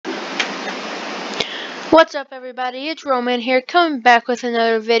What's up, everybody? It's Roman here, coming back with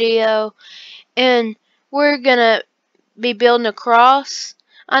another video, and we're gonna be building a cross.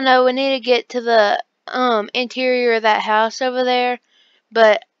 I know we need to get to the interior of that house over there,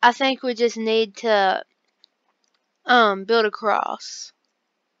 but I think we just need to build a cross.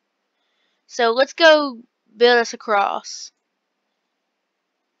 So let's go build us a cross.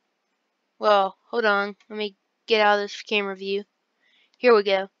 Well, hold on, let me get out of this camera view. Here we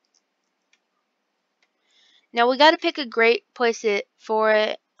go. Now we gotta pick a great place for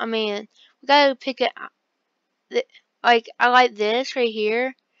it. I mean, we gotta pick it. Like, I like this right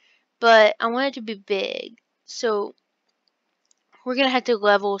here, but I want it to be big. So we're going to have to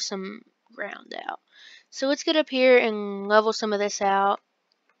level some ground out. So let's get up here and level some of this out.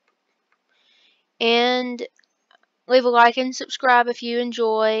 And leave a like and subscribe if you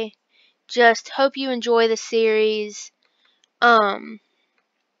enjoy. Just hope you enjoy the series.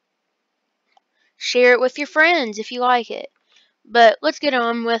 Share it with your friends if you like it. But let's get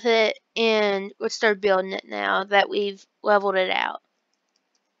on with it and let's start building it now that we've leveled it out.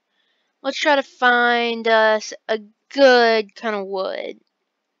 Let's try to find us a good kind of wood.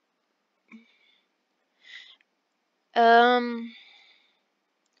 I'm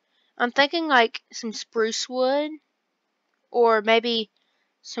thinking like some spruce wood, or maybe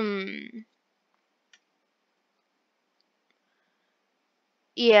some,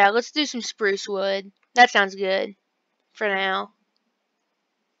 yeah, let's do some spruce wood. That sounds good for now.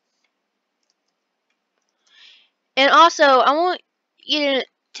 And also, I want you to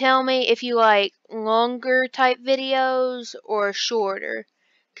tell me if you like longer type videos or shorter,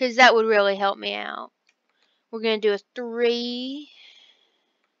 because that would really help me out. We're going to do a 3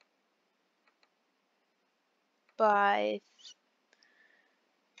 by,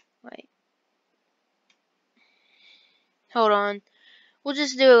 wait, hold on. We'll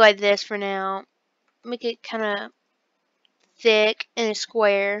just do it like this for now. Make it kind of thick and a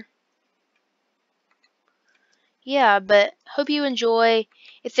square. Yeah, but hope you enjoy.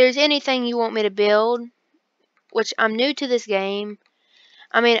 If there's anything you want me to build, which I'm new to this game.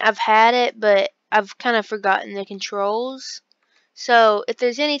 I mean, I've had it, but I've kind of forgotten the controls. So, if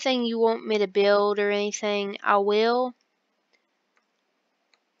there's anything you want me to build or anything, I will.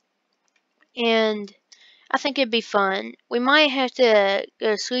 And I think it'd be fun. We might have to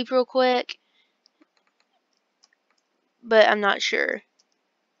go to sleep real quick, but I'm not sure.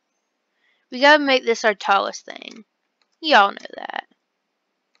 We gotta make this our tallest thing. Y'all know that.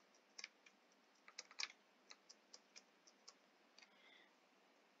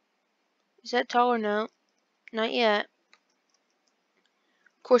 Is that tall or no? Not yet.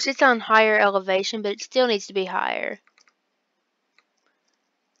 Of course, it's on higher elevation, but it still needs to be higher.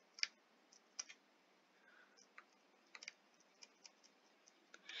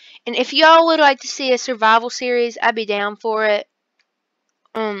 And if y'all would like to see a survival series, I'd be down for it.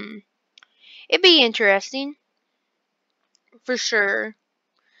 It'd be interesting. For sure.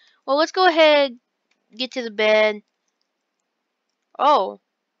 Well, let's go ahead, get to the bed. Oh,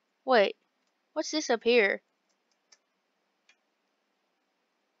 wait. What's this up here?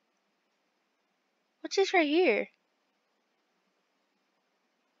 What's this right here?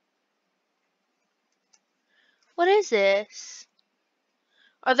 What is this?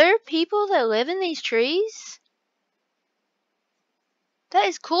 Are there people that live in these trees? That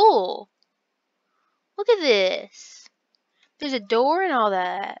is cool. Look at this. There's a door and all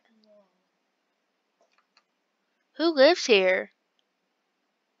that. Who lives here?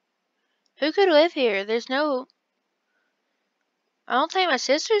 Who could live here? There's no... I don't think my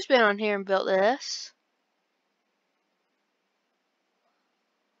sister's been on here and built this.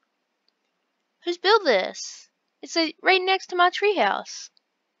 Who's built this? It's right next to my treehouse.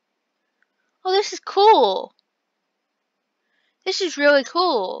 Oh, this is cool. This is really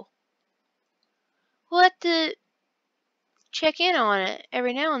cool. We'll have to check in on it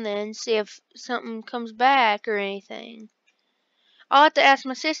every now and then, see if something comes back or anything. I'll have to ask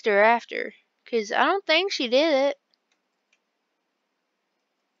my sister after, 'cause I don't think she did it.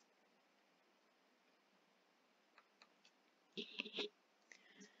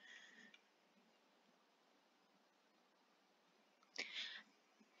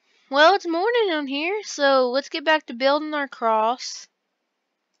 Well, it's morning on here, so let's get back to building our cross.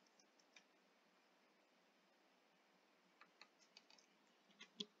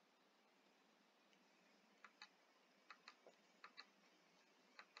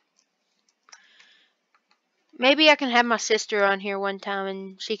 Maybe I can have my sister on here one time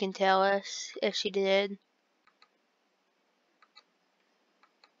and she can tell us if she did.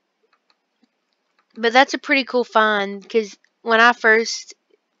 But that's a pretty cool find, because when I first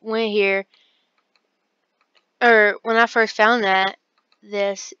went here, or when I first found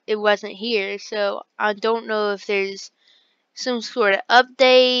it wasn't here. So I don't know if there's some sort of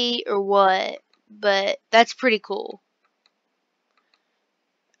update or what, but that's pretty cool.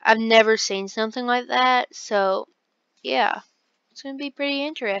 I've never seen something like that, so yeah, it's gonna be pretty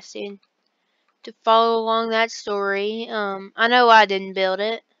interesting to follow along that story. I know I didn't build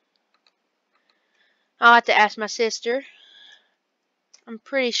it. I'll have to ask my sister. I'm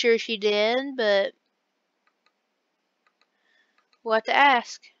pretty sure she did, but we'll have to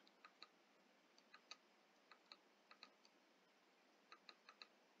ask.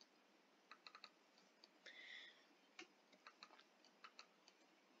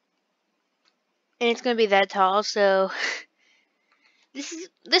 And it's gonna be that tall, so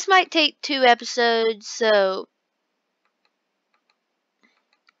this might take 2 episodes, so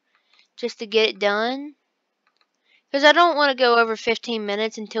just to get it done. Because I don't want to go over 15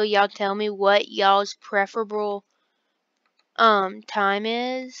 minutes until y'all tell me what y'all's preferable time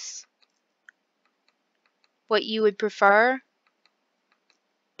is. What you would prefer.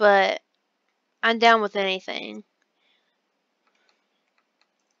 But I'm down with anything.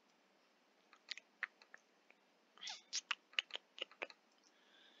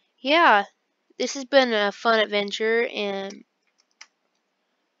 Yeah, this has been a fun adventure, and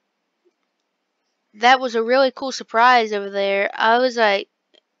that was a really cool surprise over there. I was like,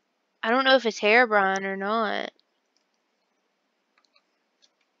 I don't know if it's Herobrine or not.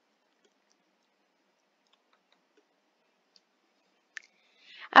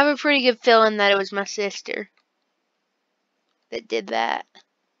 I have a pretty good feeling that it was my sister that did that.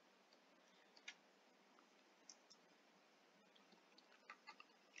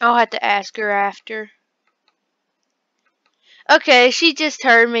 I'll have to ask her after. Okay, she just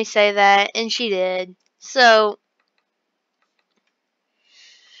heard me say that, and she did. So,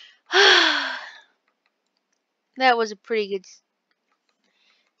 that was a pretty good.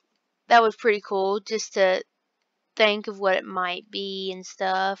 That was pretty cool just to think of what it might be and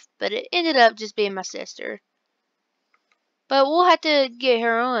stuff. But it ended up just being my sister. But we'll have to get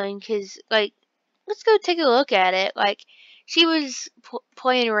her on because, like, let's go take a look at it. Like, she was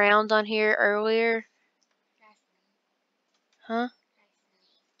playing around on here earlier. Huh?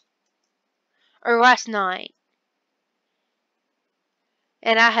 Or last night.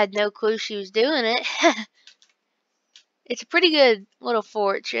 And I had no clue she was doing it. It's a pretty good little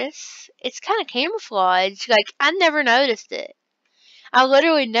fortress. It's kind of camouflaged. Like, I never noticed it. I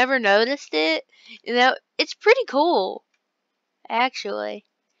literally never noticed it. You know, it's pretty cool, actually.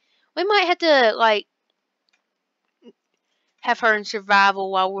 We might have to, like, have her in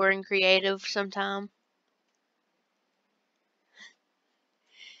survival while we're in creative sometime.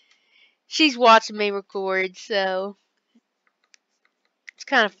 She's watching me record, so it's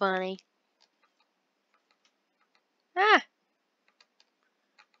kind of funny. Ah,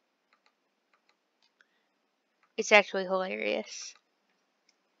 it's actually hilarious.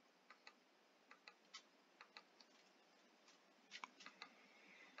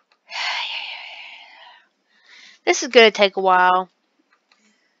 This is going to take a while.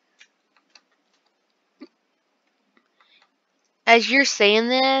 As you're seeing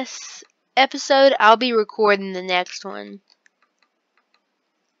this episode, I'll be recording the next one,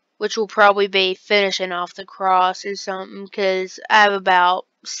 which will probably be finishing off the cross or something, because I have about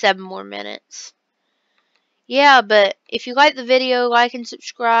 7 more minutes. Yeah, but if you like the video, like and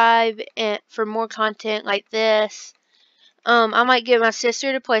subscribe and for more content like this. I might get my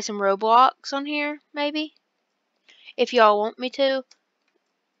sister to play some Roblox on here, maybe. If y'all want me to.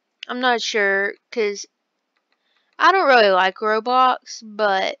 I'm not sure, because I don't really like Roblox,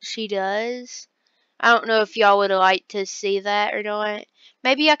 but she does. I don't know if y'all would like to see that or not.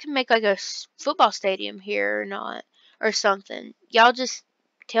 Maybe I can make like a football stadium here or not, or something. Y'all just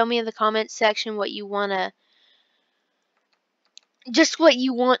tell me in the comments section what you what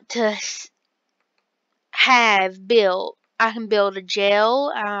you want to have built. I can build a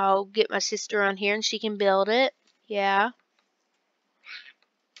jail. I'll get my sister on here and she can build it. Yeah.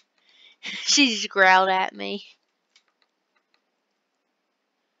 She just growled at me.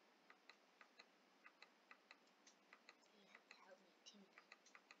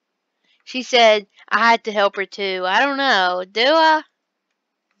 She said I had to help her too. I don't know. Do I?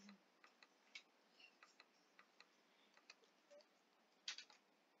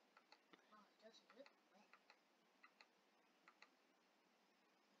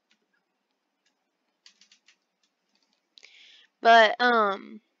 But,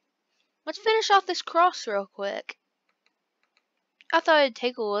 let's finish off this cross real quick. I thought it'd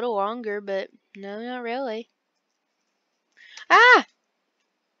take a little longer, but no, not really. Ah!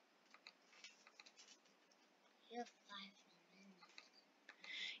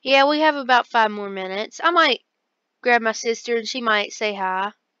 Yeah, we have about 5 more minutes. I might grab my sister and she might say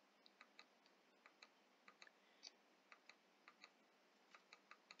hi.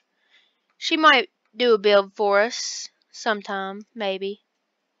 She might do a build for us sometime, maybe.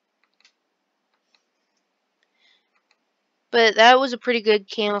 But that was a pretty good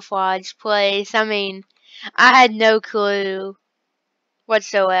camouflage place. I mean, I had no clue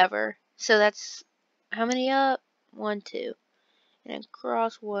whatsoever. So that's how many up? 1, 2. And then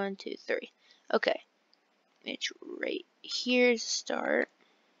cross 1, 2, 3. Okay. It's right here to start.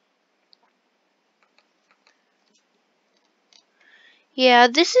 Yeah,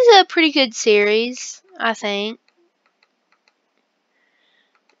 this is a pretty good series, I think.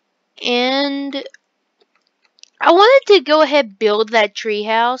 And I wanted to go ahead and build that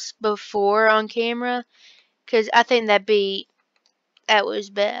treehouse before on camera, because I think that was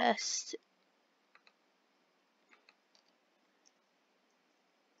best.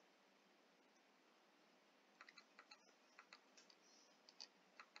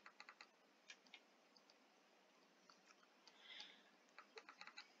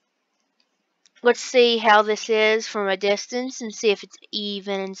 Let's see how this is from a distance and see if it's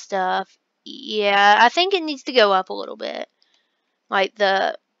even and stuff. Yeah, I think it needs to go up a little bit. I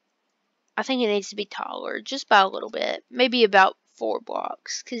think it needs to be taller, just by a little bit. Maybe about 4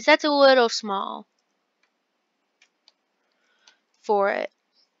 blocks, because that's a little small for it.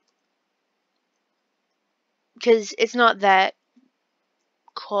 Because it's not that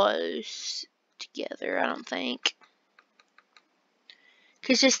close together, I don't think.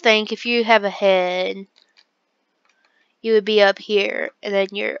 Because just think, if you have a head, you would be up here, and then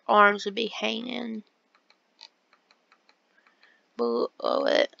your arms would be hanging below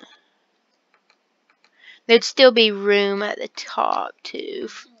it. There'd still be room at the top, too.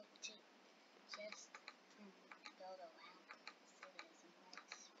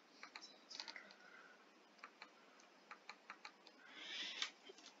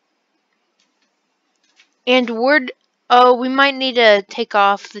 And we might need to take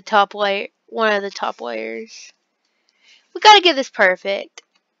off the top layer, one of the top layers. We gotta get this perfect.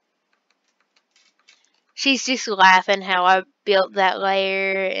 She's just laughing how I built that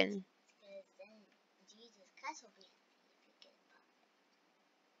layer and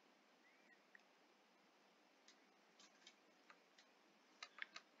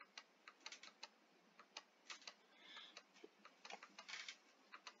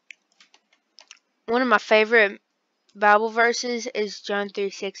one of my favorite Bible verses is John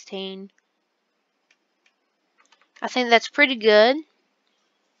 3:16. I think that's pretty good.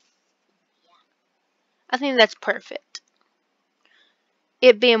 I think that's perfect.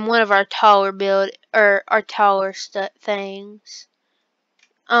 It being one of our taller our taller things.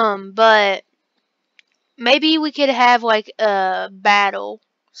 But maybe we could have like a battle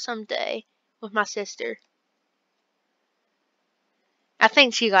someday with my sister. I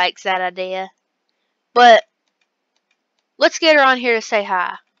think she likes that idea. But let's get her on here to say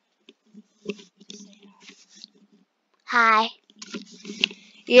hi. Hi.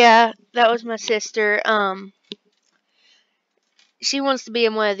 Yeah, that was my sister. She wants to be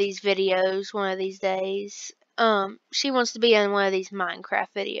in one of these videos one of these days. She wants to be in one of these Minecraft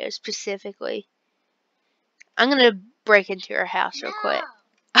videos specifically. I'm gonna break into her house real quick.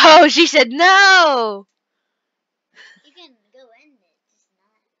 Oh, she said no! You can go in it, just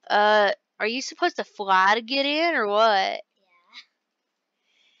not. Are you supposed to fly to get in or what? Yeah.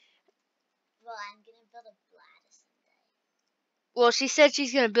 Well, I'm gonna build a ladder someday. Well, she said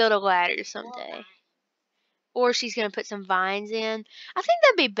she's gonna build a ladder someday. Or she's gonna put some vines in. I think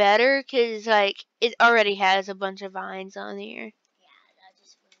that'd be better, cause like it already has a bunch of vines on here. Yeah, that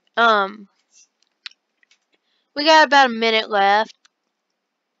just wouldn't. We got about a minute left.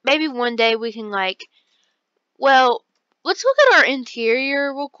 Maybe one day we can well, let's look at our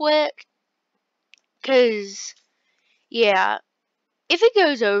interior real quick. Cause yeah, if it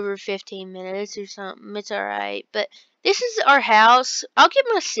goes over 15 minutes or something, it's alright. But this is our house. I'll get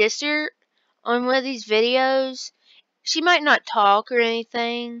my sister on one of these videos. She might not talk or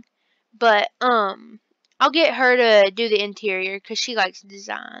anything, but I'll get her to do the interior because she likes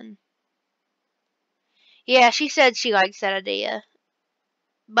design. Yeah, she said she likes that idea.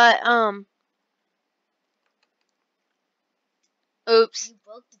 But oops. You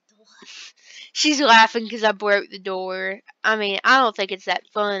broke the door. She's laughing because I broke the door. I mean, I don't think it's that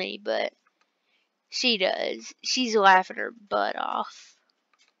funny, but she does. She's laughing her butt off.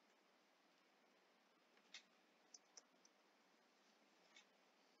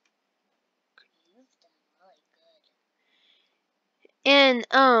 You've done really good.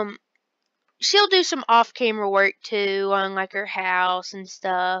 And she'll do some off-camera work too on like her house and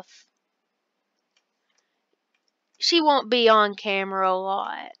stuff. She won't be on camera a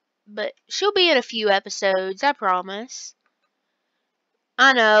lot, but she'll be in a few episodes, I promise.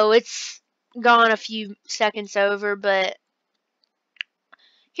 I know it's gone a few seconds over, but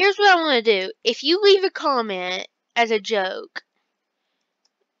here's what I want to do. If you leave a comment as a joke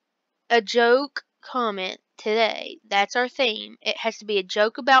comment today, that's our theme. It has to be a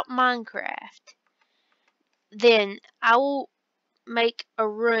joke about Minecraft. Then I will make a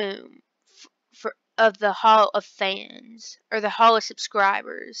room of the Hall of Fans or the Hall of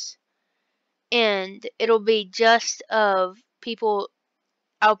Subscribers, and it'll be just of people.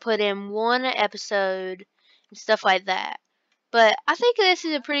 I'll put in one episode and stuff like that. But I think this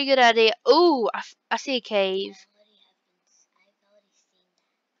is a pretty good idea. Ooh, I see a cave.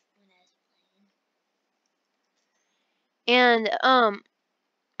 And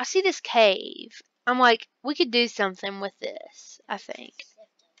I see this cave. I'm like, we could do something with this, I think.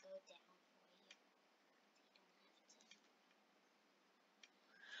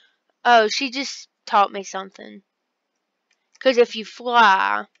 Oh, she just taught me something. Because if you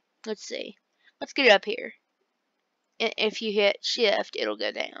fly, let's see. Let's get up here. If you hit shift, it'll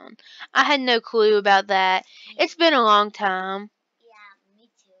go down. I had no clue about that. It's been a long time. Yeah,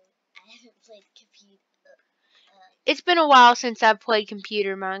 me too. I haven't played computer. It's been a while since I've played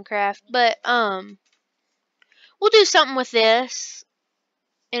computer Minecraft, but we'll do something with this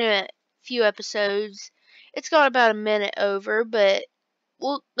in a few episodes. It's got about a minute over, but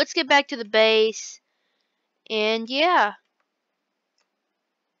let's get back to the base. And yeah,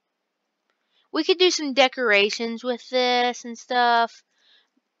 we could do some decorations with this and stuff.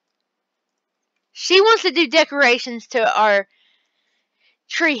 She wants to do decorations to our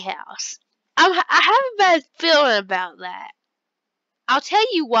treehouse. I have a bad feeling about that. I'll tell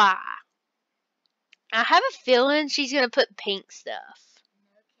you why. I have a feeling she's gonna put pink stuff.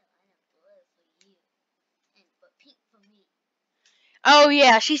 Oh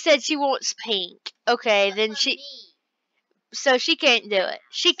yeah, she said she wants pink. Okay, then so she can't do it.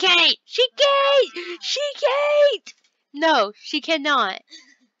 She can't. She can't. She can't. No, she cannot.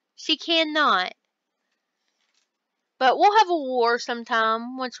 She cannot. But we'll have a war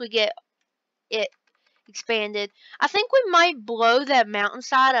sometime once we get it expanded. I think we might blow that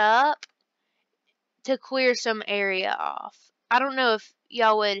mountainside up to clear some area off. I don't know if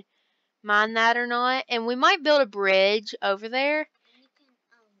y'all would mind that or not. And we might build a bridge over there.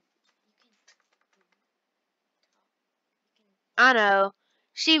 I know.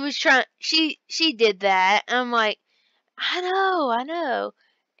 She was trying. She did that. I'm like, I know.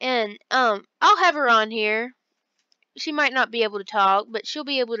 And I'll have her on here. She might not be able to talk, but she'll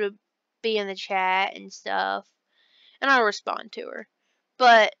be able to be in the chat and stuff, and I'll respond to her.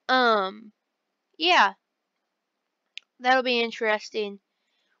 But yeah, that'll be interesting.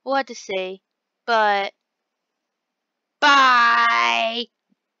 We'll have to see. But